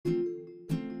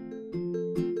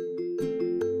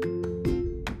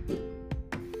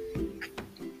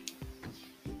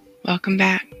Welcome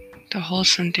back to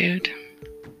Wholesome Dude.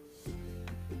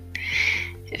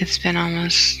 It's been over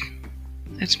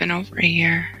a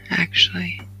year,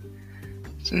 actually,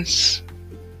 since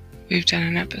we've done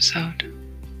an episode.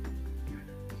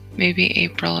 Maybe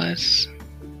April is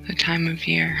the time of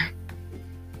year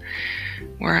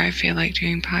where I feel like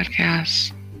doing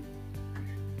podcasts.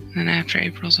 And then after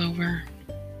April's over,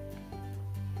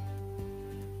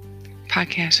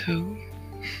 podcast who?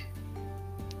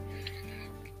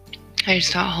 I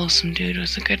just thought Wholesome Dude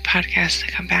was a good podcast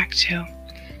to come back to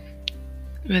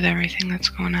with everything that's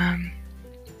going on.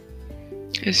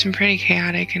 It's been pretty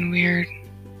chaotic and weird,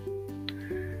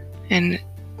 and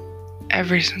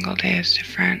every single day is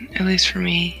different. At least for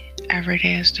me, every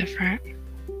day is different.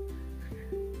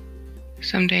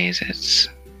 Some days it's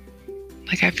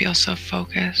like I feel so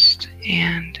focused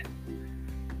and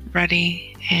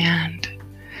ready, and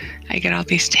I get all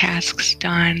these tasks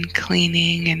done,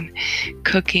 cleaning and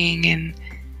cooking and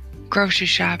grocery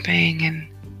shopping,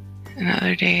 and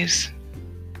other days,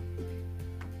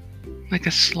 like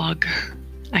a slug,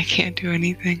 I can't do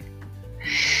anything.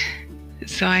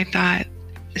 So I thought,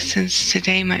 since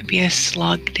today might be a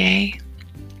slug day,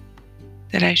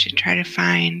 that I should try to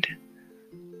find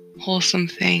wholesome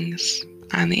things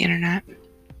on the internet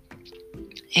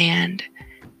and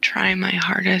try my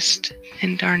hardest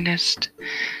and darndest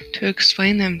to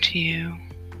explain them to you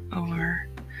over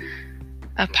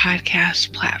a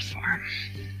podcast platform.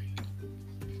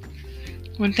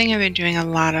 One thing I've been doing a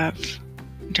lot of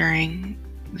during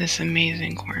this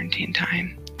amazing quarantine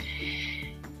time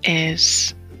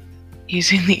is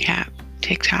using the app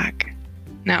TikTok.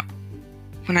 Now,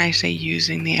 when I say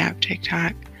using the app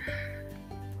TikTok,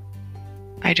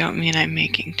 I don't mean I'm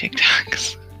making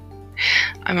TikToks.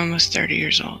 I'm almost 30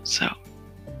 years old, so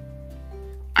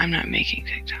I'm not making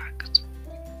TikToks,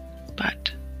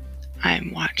 but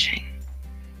I'm watching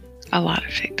a lot of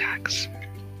TikToks.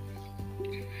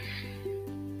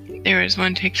 There was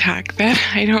one TikTok that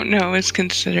I don't know is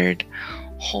considered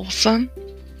wholesome,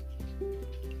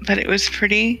 but it was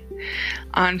pretty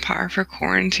on par for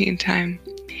quarantine time.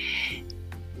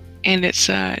 And it's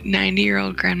a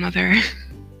 90-year-old grandmother,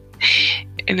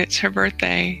 and it's her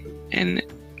birthday, and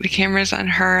the camera's on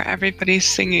her, everybody's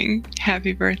singing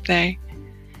happy birthday.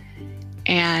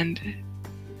 And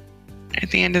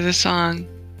at the end of the song,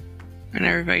 when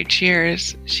everybody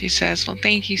cheers, she says, "Well,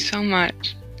 thank you so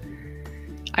much.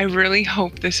 I really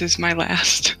hope this is my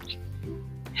last."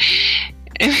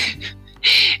 And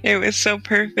it was so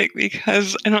perfect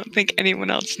because I don't think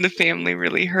anyone else in the family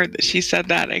really heard that she said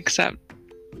that, except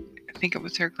I think it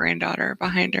was her granddaughter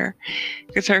behind her.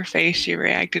 Because her face, she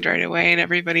reacted right away, and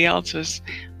everybody else was,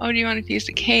 "Oh, do you want a piece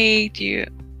of cake? Do you,"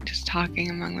 just talking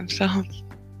among themselves.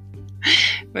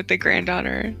 But the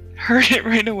granddaughter heard it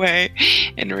right away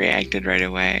and reacted right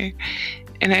away.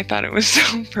 And I thought it was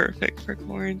so perfect for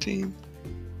quarantine.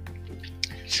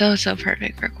 So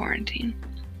perfect for quarantine.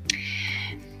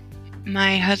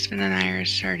 My husband and I are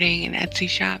starting an Etsy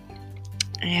shop,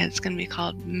 and it's going to be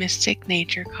called Mystic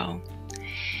Nature Co.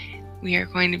 We are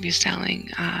going to be selling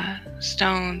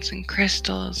stones and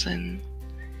crystals and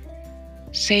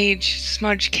sage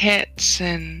smudge kits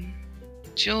and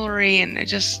jewelry and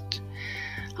just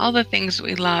all the things that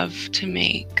we love to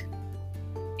make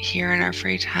here in our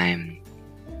free time.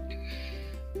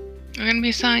 We're going to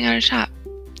be selling at a shop,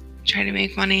 try to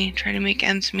make money, try to make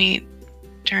ends meet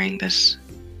during this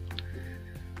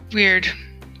weird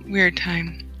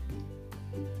time.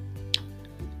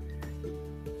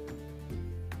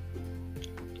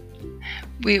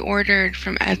 We ordered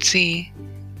from Etsy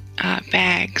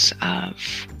bags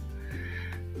of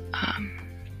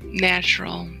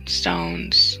natural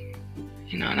stones,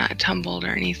 not tumbled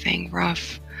or anything,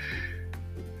 rough,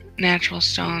 natural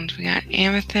stones. We got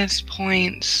amethyst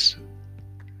points,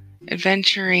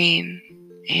 aventurine,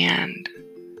 and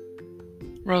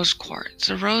rose quartz.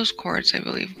 The rose quartz, I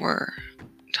believe, were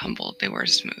tumbled. They were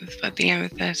smooth, but the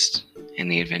amethyst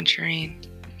and the aventurine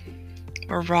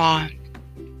were raw,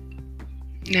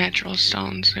 natural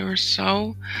stones. They were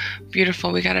so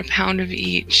beautiful. We got a pound of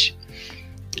each,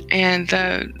 and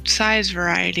the size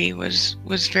variety was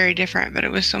very different, but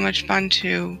it was so much fun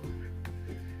to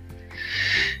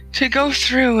go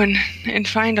through and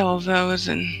find all of those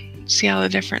and see all the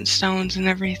different stones and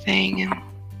everything. And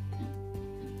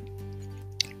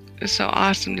it was so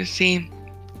awesome to see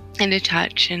and to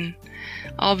touch, and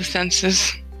all the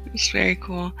senses. It's very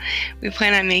cool. We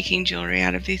plan on making jewelry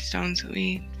out of these stones that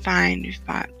we find. We've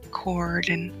bought cord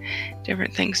and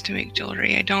different things to make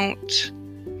jewelry. I don't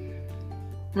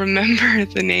remember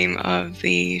the name of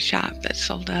the shop that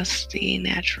sold us the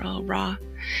natural raw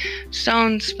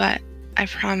stones, but I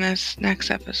promise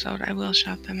next episode I will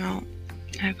shout them out.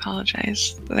 I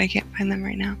apologize that I can't find them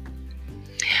right now.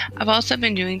 I've also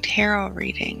been doing tarot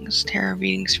readings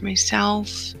for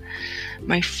myself,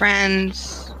 my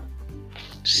friends,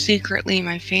 secretly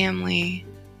my family,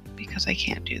 because I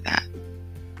can't do that.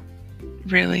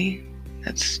 Really,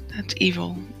 that's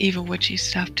evil witchy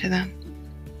stuff to them.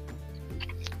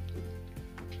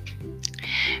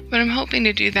 But I'm hoping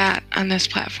to do that on this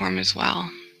platform as well.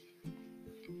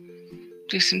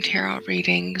 Do some tarot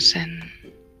readings, and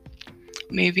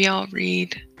maybe I'll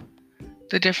read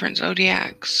the different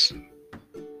zodiacs.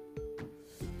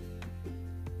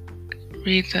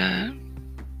 Read the,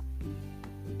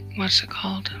 what's it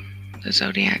called? The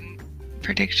zodiac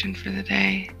prediction for the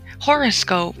day.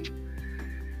 Horoscope.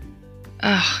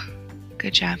 Ugh,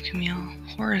 good job, Camille.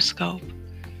 Horoscope.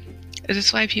 Is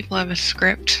this why people have a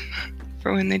script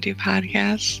for when they do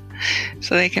podcasts?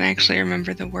 So they can actually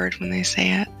remember the word when they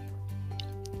say it?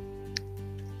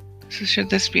 So should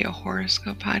this be a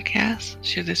horoscope podcast?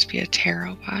 Should this be a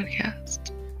tarot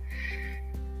podcast?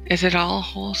 Is it all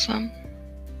wholesome?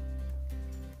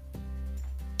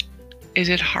 Is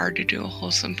it hard to do a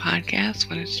wholesome podcast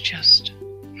when it's just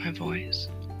my voice?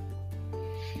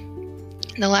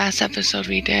 The last episode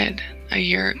we did a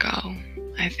year ago,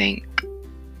 I think,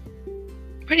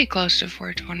 pretty close to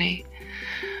 420,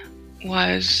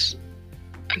 was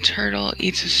a turtle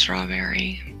eats a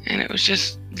strawberry. And it was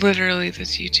just literally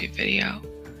this YouTube video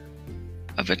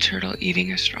of a turtle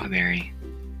eating a strawberry.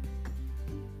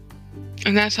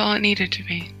 And that's all it needed to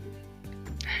be.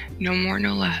 No more,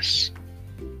 no less.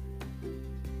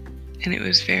 And it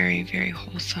was very, very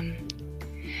wholesome.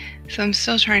 So I'm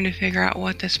still trying to figure out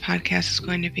what this podcast is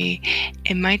going to be.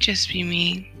 It might just be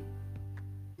me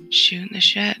shooting the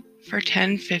shit for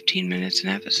 10, 15 minutes an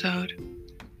episode.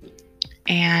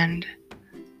 And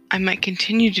I might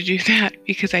continue to do that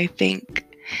because I think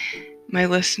my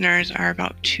listeners are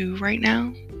about 2 right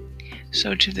now.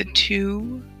 So to the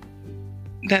 2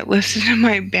 that listen to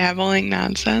my babbling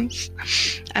nonsense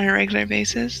on a regular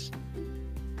basis,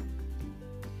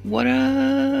 what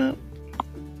up?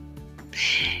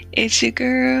 It's your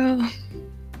girl,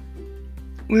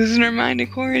 losing her mind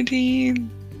in quarantine.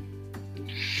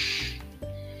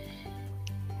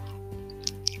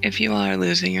 If you all are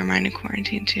losing your mind in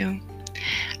quarantine too,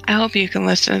 I hope you can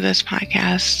listen to this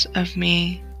podcast of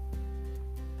me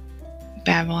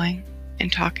babbling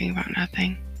and talking about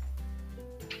nothing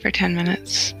for 10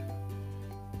 minutes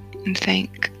and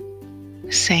think,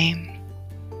 same.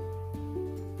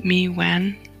 Me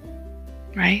when,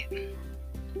 right?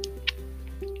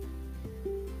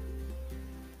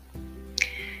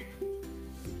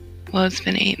 Well, it's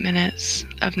been 8 minutes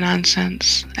of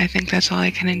nonsense. I think that's all I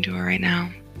can endure right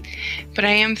now. But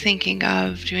I am thinking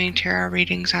of doing tarot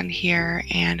readings on here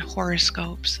and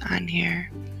horoscopes on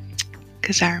here,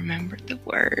 because I remembered the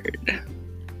word.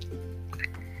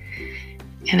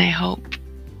 And I hope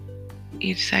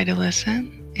you decide to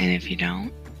listen. And if you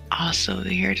don't, also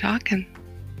here talking.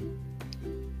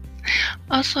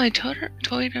 Also, I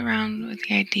toyed around with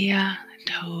the idea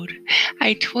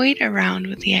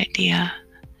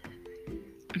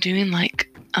of doing like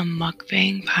a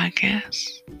mukbang podcast,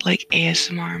 like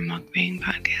ASMR mukbang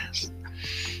podcast,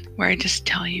 where I just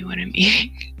tell you what I'm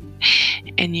eating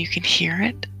and you can hear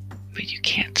it, but you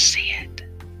can't see it.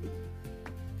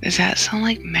 Does that sound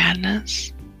like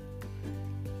madness?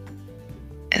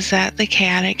 Is that the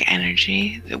chaotic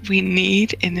energy that we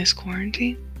need in this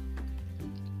quarantine?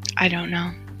 I don't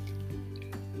know.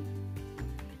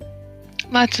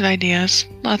 Lots of ideas,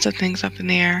 lots of things up in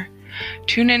the air.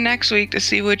 Tune in next week to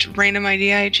see which random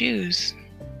idea I choose.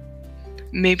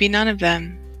 Maybe none of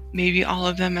them. Maybe all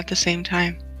of them at the same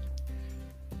time.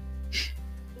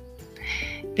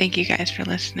 Thank you guys for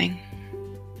listening.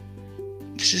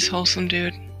 This is Wholesome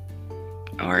Dude,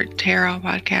 or Tarot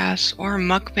Podcast, or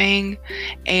Mukbang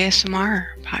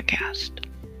ASMR Podcast.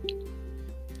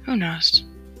 Who knows?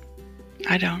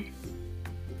 I don't.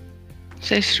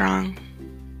 Stay strong.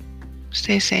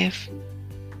 Stay safe.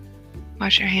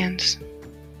 Wash your hands.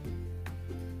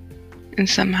 And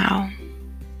somehow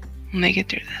we'll make it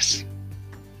through this.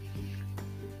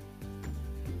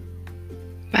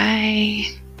 Bye.